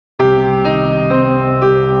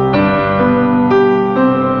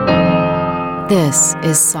This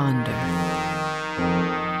is Sonder,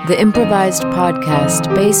 the improvised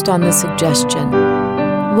podcast based on the suggestion,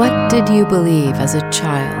 what did you believe as a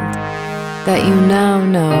child that you now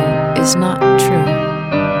know is not true?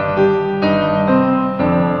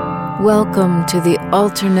 Welcome to the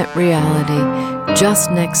alternate reality just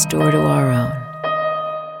next door to our own.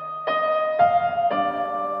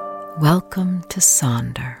 Welcome to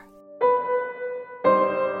Sonder.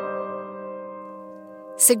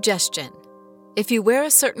 Suggestion. If you wear a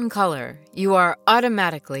certain color, you are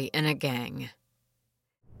automatically in a gang.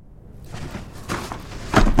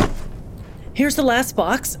 Here's the last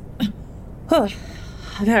box. Oh,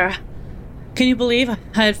 there. Can you believe I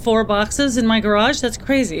had 4 boxes in my garage? That's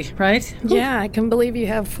crazy, right? Yeah, I can believe you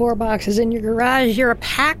have 4 boxes in your garage. You're a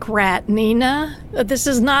pack rat, Nina. This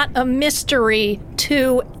is not a mystery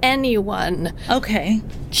to anyone. Okay.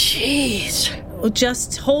 Jeez.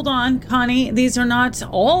 Just hold on, Connie. These are not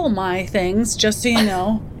all my things, just so you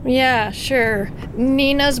know. Yeah, sure.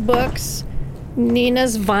 Nina's books,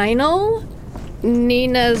 Nina's vinyl,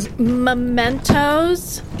 Nina's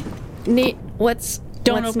mementos. What's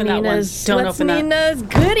open that one. Nina's? Don't what's open that. Nina's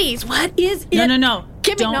goodies? What is it? No.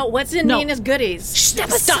 Give me no. What's in Nina's goodies? Step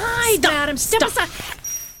aside, Adam. Step aside.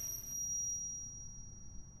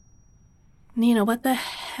 Nina, what the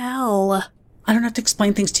hell? I don't have to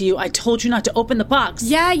explain things to you. I told you not to open the box.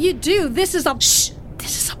 Yeah, you do. This is a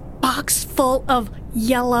box full of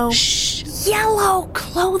yellow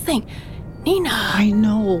clothing. Nina. I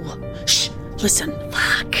know. Shh. Listen.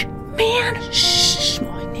 Fuck, man. Shh.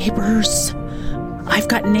 My neighbors. I've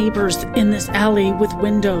got neighbors in this alley with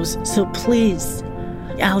windows, so please.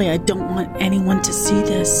 Allie, I don't want anyone to see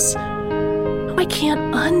this. I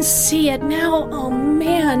can't unsee it now. Oh,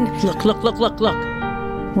 man. Look.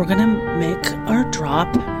 We're gonna make our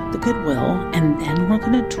drop, the Goodwill, and then we're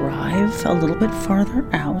gonna drive a little bit farther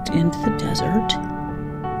out into the desert.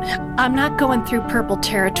 I'm not going through purple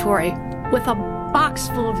territory with a box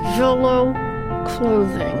full of yellow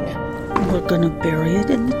clothing. We're gonna bury it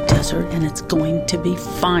in the desert, and it's going to be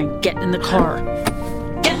fine. Get in the car.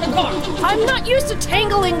 Get in the car! I'm not used to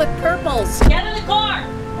tangling with purples. Get in the car!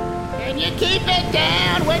 Can you keep it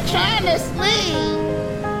down? We're trying to sleep.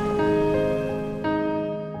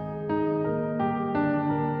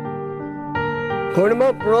 Put them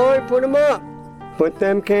up, Roy. Put them up. Put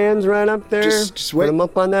them cans right up there. Just wait. Put them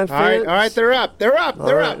up on that fence. All right, they're up. They're up.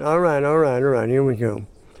 All right. Here we go.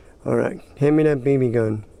 All right. Hand me that BB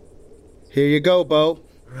gun. Here you go, Bo.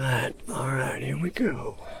 All right. Here we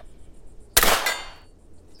go.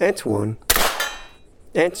 That's 1.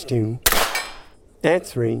 That's 2.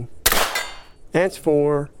 That's 3. That's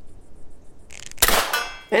 4.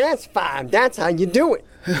 And that's 5. That's how you do it.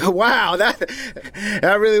 Wow, that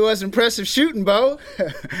really was impressive shooting, Bo.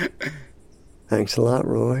 Thanks a lot,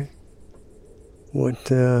 Roy.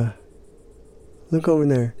 What, look over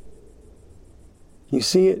there. You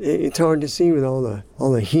see it? It's hard to see with all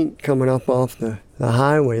the heat coming up off the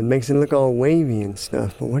highway. It makes it look all wavy and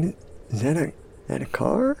stuff. But what is that a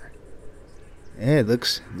car? Yeah, it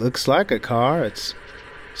looks like a car. It's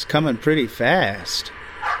coming pretty fast.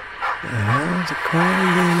 How's a car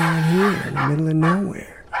going on here in the middle of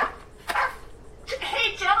nowhere?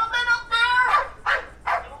 Hey, gentlemen up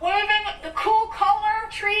there, waving the cool color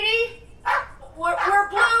treaty. We're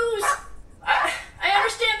blues. I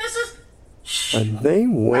understand this is. Shh. Are they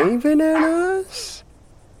waving at us?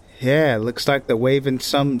 Yeah, it looks like they're waving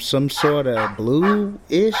some sort of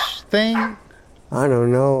blue-ish thing. I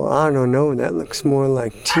don't know. That looks more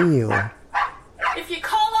like teal. If you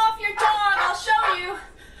call off your dog, I'll show you.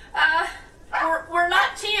 We're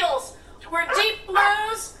not teals. We're deep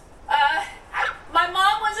blues. My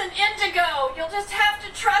mom was an indigo. You'll just have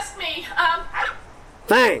to trust me.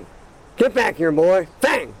 Fang! Get back here, boy!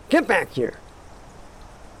 Fang! Get back here!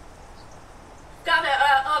 Got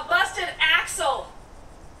a busted axle.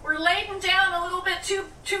 We're laden down a little bit too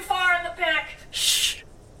far in the back. Shh.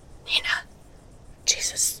 Nina.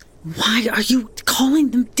 Jesus. Why are you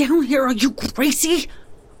calling them down here? Are you crazy?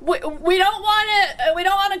 We don't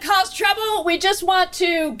want to cause trouble. We just want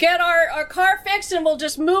to get our car fixed, and we'll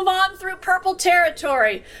just move on through purple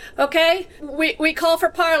territory. Okay? We call for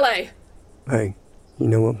parley. Hey, you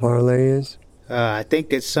know what parlay is? I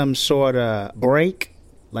think it's some sort of break,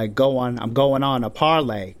 like I'm going on a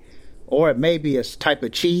parlay, or it may be a type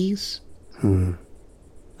of cheese.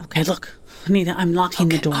 Okay, look, Nina, I'm locking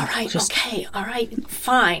the door. All right,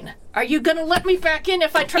 fine. Are you gonna let me back in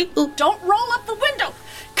if I try? Don't roll up the window.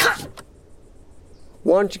 Come.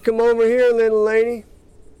 Why don't you come over here, little lady?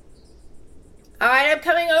 All right, I'm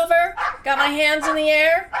coming over. Got my hands in the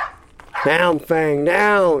air. Down, Fang,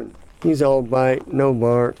 down. He's all bite, no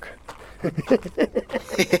bark.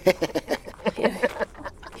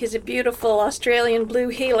 He's a beautiful Australian blue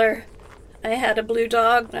heeler. I had a blue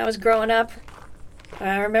dog when I was growing up.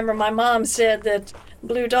 I remember my mom said that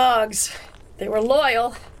blue dogs, they were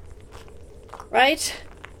loyal. Right?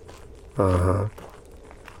 Uh-huh.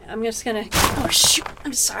 I'm just gonna... Oh, shoot.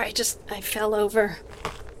 I'm sorry. I fell over.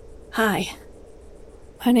 Hi.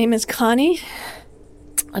 My name is Connie.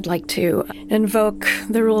 I'd like to invoke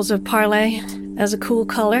the rules of Parley as a cool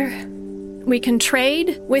color. We can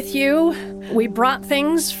trade with you. We brought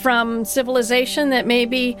things from civilization that may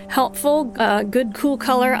be helpful, good cool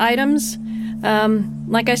color items.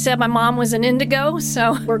 Like I said, my mom was an indigo,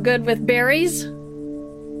 so we're good with berries.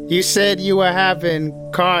 You said you were having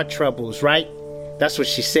car troubles, right? That's what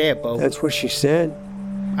she said, Bo. That's what she said.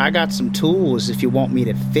 I got some tools if you want me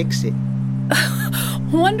to fix it.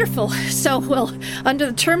 Wonderful. So, well, under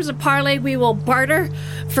the terms of Parley, we will barter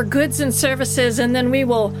for goods and services, and then we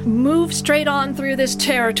will move straight on through this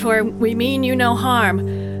territory. We mean you no harm.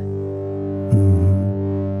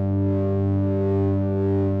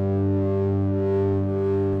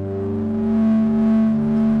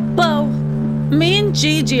 Bo, me and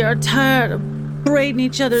Gigi are tired of braiding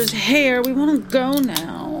each other's hair. We want to go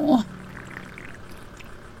now.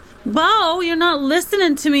 Bo, you're not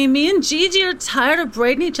listening to me. Me and Gigi are tired of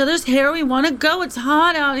braiding each other's hair. We want to go. It's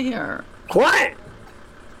hot out here. Quiet!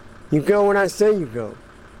 You go when I say you go.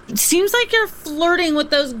 It seems like you're flirting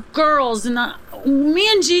with those girls, and me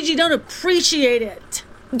and Gigi don't appreciate it.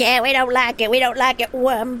 Yeah, we don't like it. We don't like it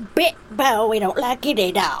one bit, Bo. We don't like it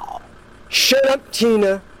at all. Shut up,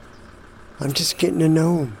 Tina. I'm just getting to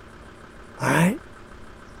know him. Alright?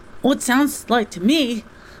 Well, it sounds like to me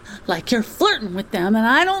like you're flirting with them, and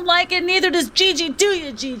I don't like it, neither does Gigi. Do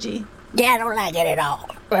you, Gigi? Yeah, I don't like it at all.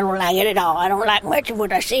 I don't like it at all. I don't like much of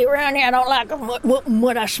what I see around here. I don't like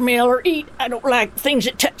what I smell or eat. I don't like things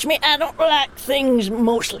that touch me. I don't like things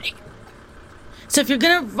mostly. So if you're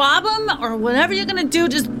gonna rob them or whatever you're gonna do,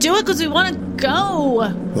 just do it because we want to go.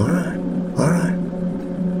 Alright.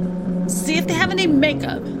 See if they have any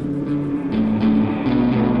makeup.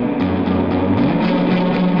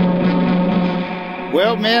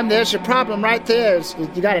 Well, ma'am, there's your problem right there.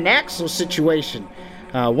 You got an axle situation.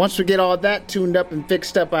 Once we get all that tuned up and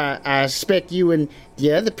fixed up, I expect you and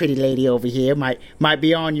the other pretty lady over here might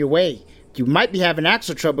be on your way. You might be having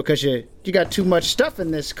axle trouble because you got too much stuff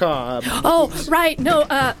in this car. Right. No,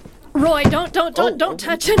 Roy, don't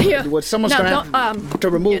touch any of... Well, someone's going to have to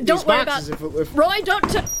remove these boxes. If Roy,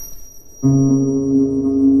 don't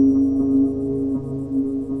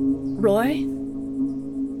Roy?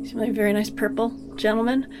 He's a very nice purple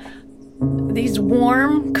gentleman. These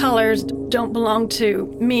warm colors don't belong to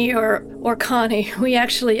me or Connie. We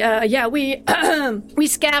actually, we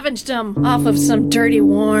scavenged them off of some dirty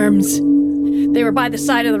worms. They were by the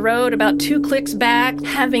side of the road about 2 clicks back,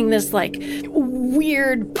 having this,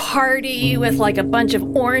 weird party with, a bunch of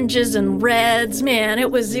oranges and reds. Man,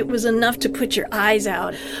 it was enough to put your eyes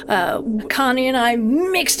out. Connie and I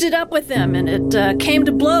mixed it up with them, and it came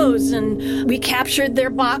to blows, and we captured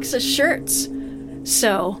their box of shirts.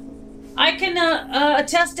 So... I can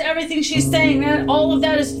attest to everything she's saying. All of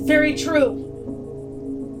that is very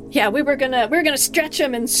true. Yeah, we were gonna stretch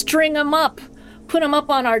them and string them up, put them up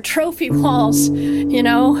on our trophy walls.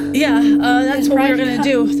 Yeah, that's what we're gonna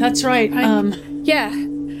do. That's right. Yeah,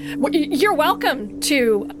 you're welcome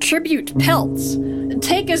to tribute pelts.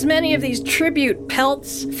 Take as many of these tribute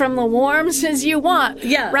pelts from the worms as you want.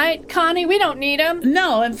 Yeah. Right, Connie? We don't need them.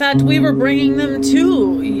 No, in fact, we were bringing them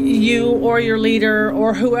to you or your leader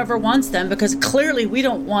or whoever wants them, because clearly we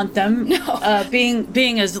don't want them. No.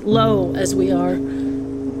 Being as low as we are.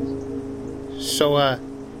 So,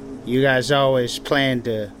 you guys always plan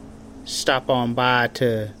to stop on by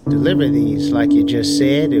to deliver these, like you just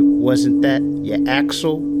said? It wasn't that your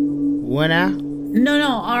axle went out? No,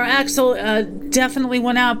 our axle definitely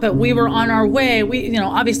went out, but we were on our way.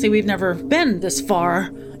 Obviously we've never been this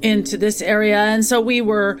far into this area, and so we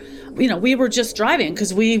were just driving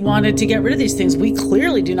because we wanted to get rid of these things. We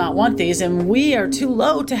clearly do not want these, and we are too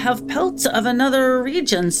low to have pelts of another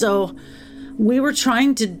region, so we were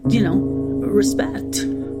trying to, respect.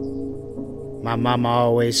 My mama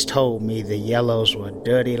always told me the yellows were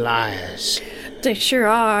dirty liars. They sure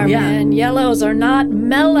are, man. Yellows are not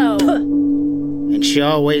mellow. And she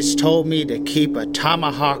always told me to keep a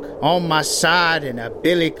tomahawk on my side and a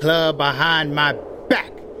billy club behind my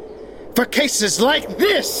back for cases like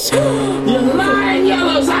this. You lying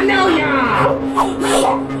yellows, I know ya!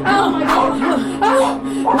 Oh my God!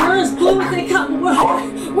 We're as blue as they come.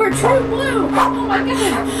 We're true blue. Oh my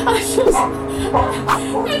God! I'm so sorry.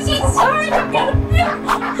 I'm gonna.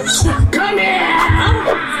 Come here!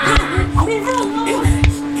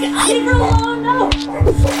 Leave her alone, no!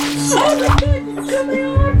 Oh my goodness, come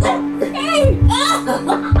on!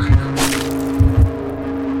 Hey!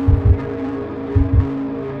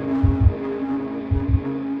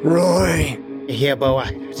 Roy, Yeah, Bo,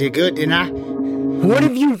 I did good, didn't I? what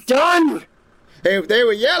have you done? They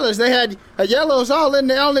were yellows. They had yellows all in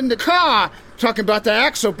the car, talking about the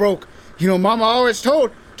axle broke. You know, Mama always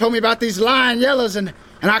told me about these lying yellows, and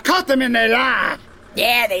I caught them in their lie.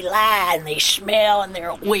 Yeah, they lie and they smell and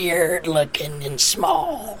they're weird looking and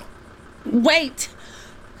small. Wait!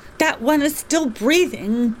 That one is still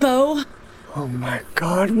breathing, Bo. Oh my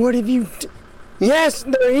God, what have you Yes,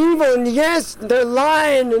 they're evil, and yes, they're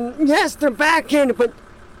lying, and yes, they're backhanded, but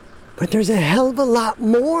there's a hell of a lot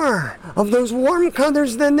more of those warm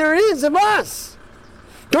colors than there is of us.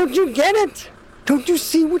 Don't you get it? Don't you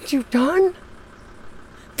see what you've done?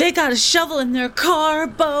 They got a shovel in their car,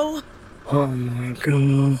 Bo. Oh my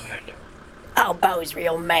God. Oh, Bo's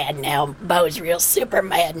real mad now. Bo's real super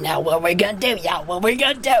mad now. What we gonna do, y'all? What we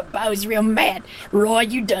gonna do? Bo's real mad. Roy,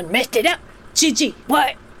 you done messed it up. Gigi,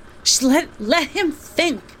 What? just let him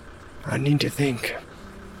think. I need to think.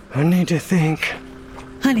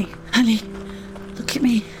 Honey, look at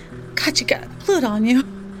me. God, you got blood on you.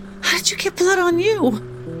 How did you get blood on you?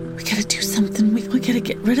 We gotta do something. We gotta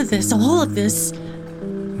get rid of this, all of this.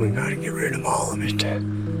 We gotta get rid of all of it.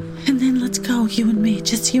 And then let's go, you and me,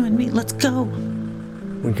 just you and me, let's go.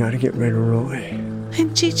 We gotta get rid of Roy.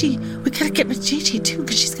 And Gigi, we gotta get rid of Gigi too,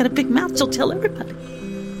 because she's got a big mouth, she'll tell everybody.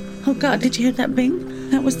 Oh God, did you hear that bing?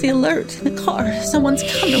 That was the alert in the car. Someone's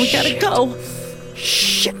coming, we gotta go.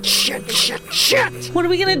 Shit. What are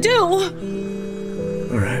we gonna do?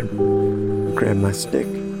 All right, grab my stick.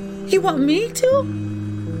 You want me to?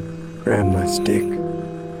 Grab my stick.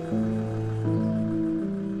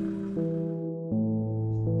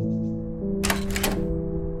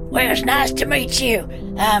 Well, it's nice to meet you.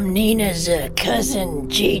 I'm Nina's cousin,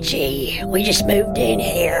 Gigi. We just moved in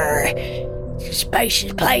here. It's a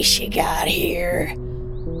spacious place you got here.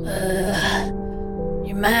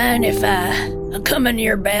 You mind if I come into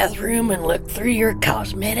your bathroom and look through your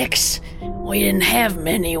cosmetics? We didn't have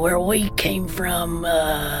many where we came from.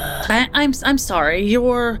 I'm sorry.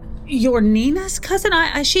 You're Nina's cousin?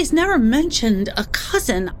 She's never mentioned a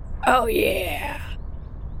cousin. Oh yeah,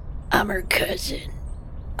 I'm her cousin.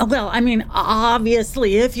 Well, I mean,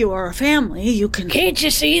 obviously, if you are a family, you can. Can't you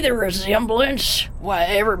see the resemblance? Why,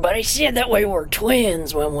 everybody said that we were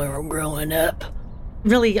twins when we were growing up.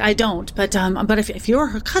 Really, I don't. But if you're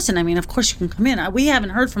her cousin, I mean, of course you can come in. We haven't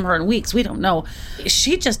heard from her in weeks. We don't know.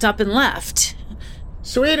 She just up and left.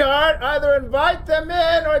 Sweetheart, either invite them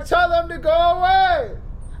in or tell them to go away.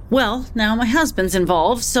 Well, now my husband's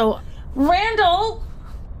involved, so. Randall!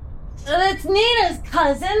 It's Nina's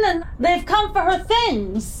cousin, and they've come for her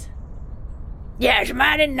things. Yeah, it's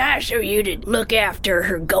mighty nice of you to look after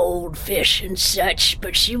her goldfish and such,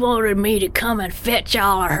 but she wanted me to come and fetch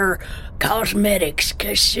all of her cosmetics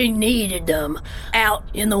because she needed them out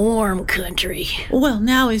in the warm country. Well,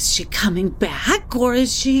 now is she coming back, or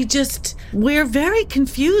is she just... We're very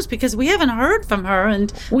confused because we haven't heard from her,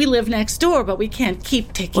 and we live next door, but we can't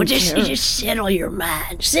keep taking care of... Just settle your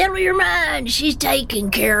mind. Settle your mind. She's taking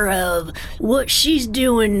care of. What she's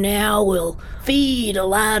doing now will feed a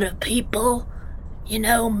lot of people. You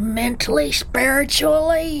know, mentally,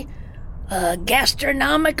 spiritually,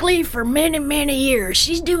 gastronomically for many, many years.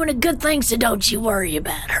 She's doing a good thing, so don't you worry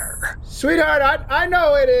about her. Sweetheart, I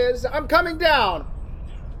know it is. I'm coming down.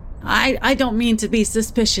 I don't mean to be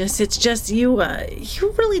suspicious. It's just you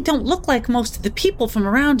really don't look like most of the people from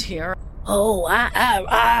around here. Oh,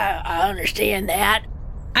 I understand that.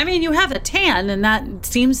 I mean, you have a tan, and that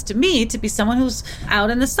seems to me to be someone who's out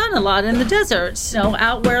in the sun a lot in the desert, so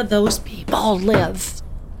out where those people live.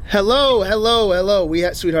 Hello.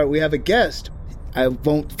 Sweetheart, we have a guest. I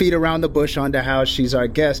won't feed around the bush on the house. She's our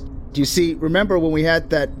guest. Do you see, remember when we had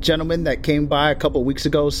that gentleman that came by a couple weeks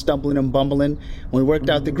ago, stumbling and bumbling, when we worked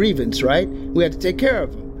out the grievance, right? We had to take care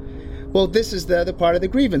of him. Well, this is the other part of the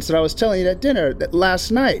grievance that I was telling you at dinner last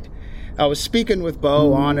night. I was speaking with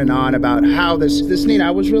Bo on and on about how this Nina,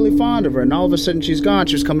 I was really fond of her, and all of a sudden she's gone.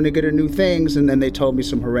 She was coming to get her new things, and then they told me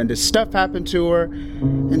some horrendous stuff happened to her.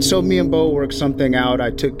 And so me and Bo worked something out.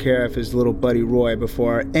 I took care of his little buddy Roy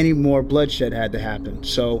before any more bloodshed had to happen.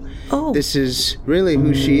 So This is really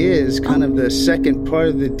who she is, kind of the second part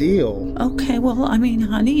of the deal. Okay, well, I mean,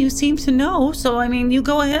 honey, you seem to know, so, I mean, you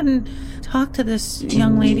go ahead and talk to this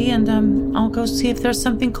young lady, and I'll go see if there's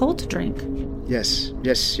something cold to drink. Yes,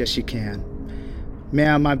 you can.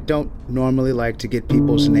 Ma'am, I don't normally like to get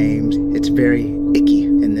people's names. It's very icky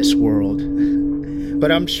in this world.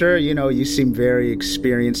 But I'm sure, you seem very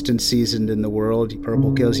experienced and seasoned in the world.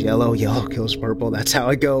 Purple kills yellow, yellow kills purple. That's how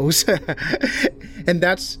it goes. And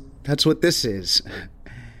that's what this is.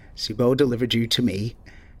 Sibo delivered you to me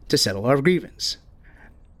to settle our grievance.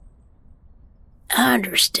 I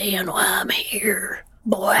understand why I'm here,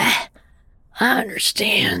 boy. I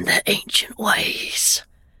understand the ancient ways.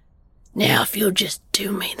 Now, if you'll just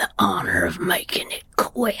do me the honor of making it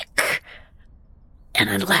quick. And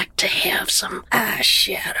I'd like to have some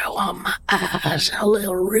eyeshadow on my eyes and a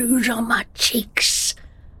little rouge on my cheeks.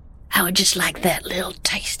 I would just like that little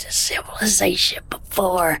taste of civilization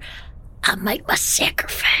before I make my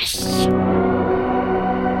sacrifice.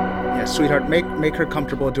 Yeah, sweetheart, make her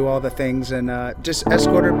comfortable, do all the things, and just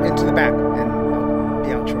escort her into the back, and I'll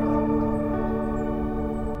be out shortly.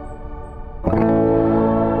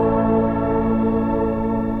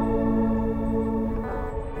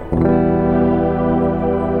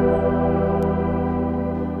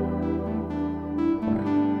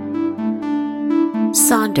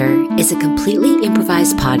 Sonder is a completely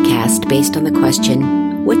improvised podcast based on the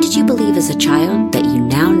question, what did you believe as a child that you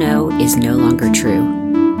now know is no longer true?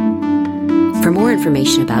 For more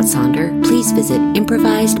information about Sonder, please visit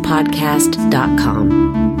improvisedpodcast.com.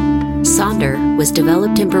 Sonder was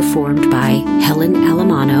developed and performed by Helen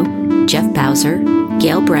Alamano, Jeff Bowser,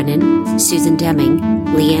 Gail Brennan, Susan Deming,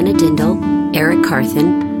 Leanna Dindal, Eric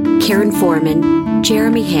Carthen, Karen Foreman,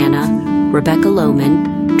 Jeremy Hanna, Rebecca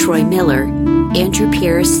Lohman, Troy Miller, Andrew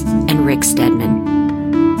Pierce, and Rick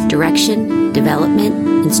Stedman. Direction,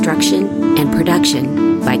 development, instruction, and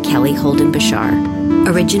production by Kelly Holden Bashar.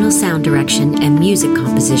 Original sound direction and music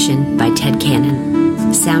composition by Ted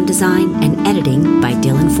Cannon. Sound design and editing by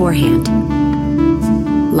Dylan Forehand.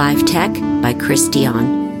 Live tech by Chris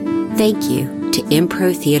Dion. Thank you to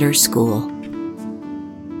Impro Theater School.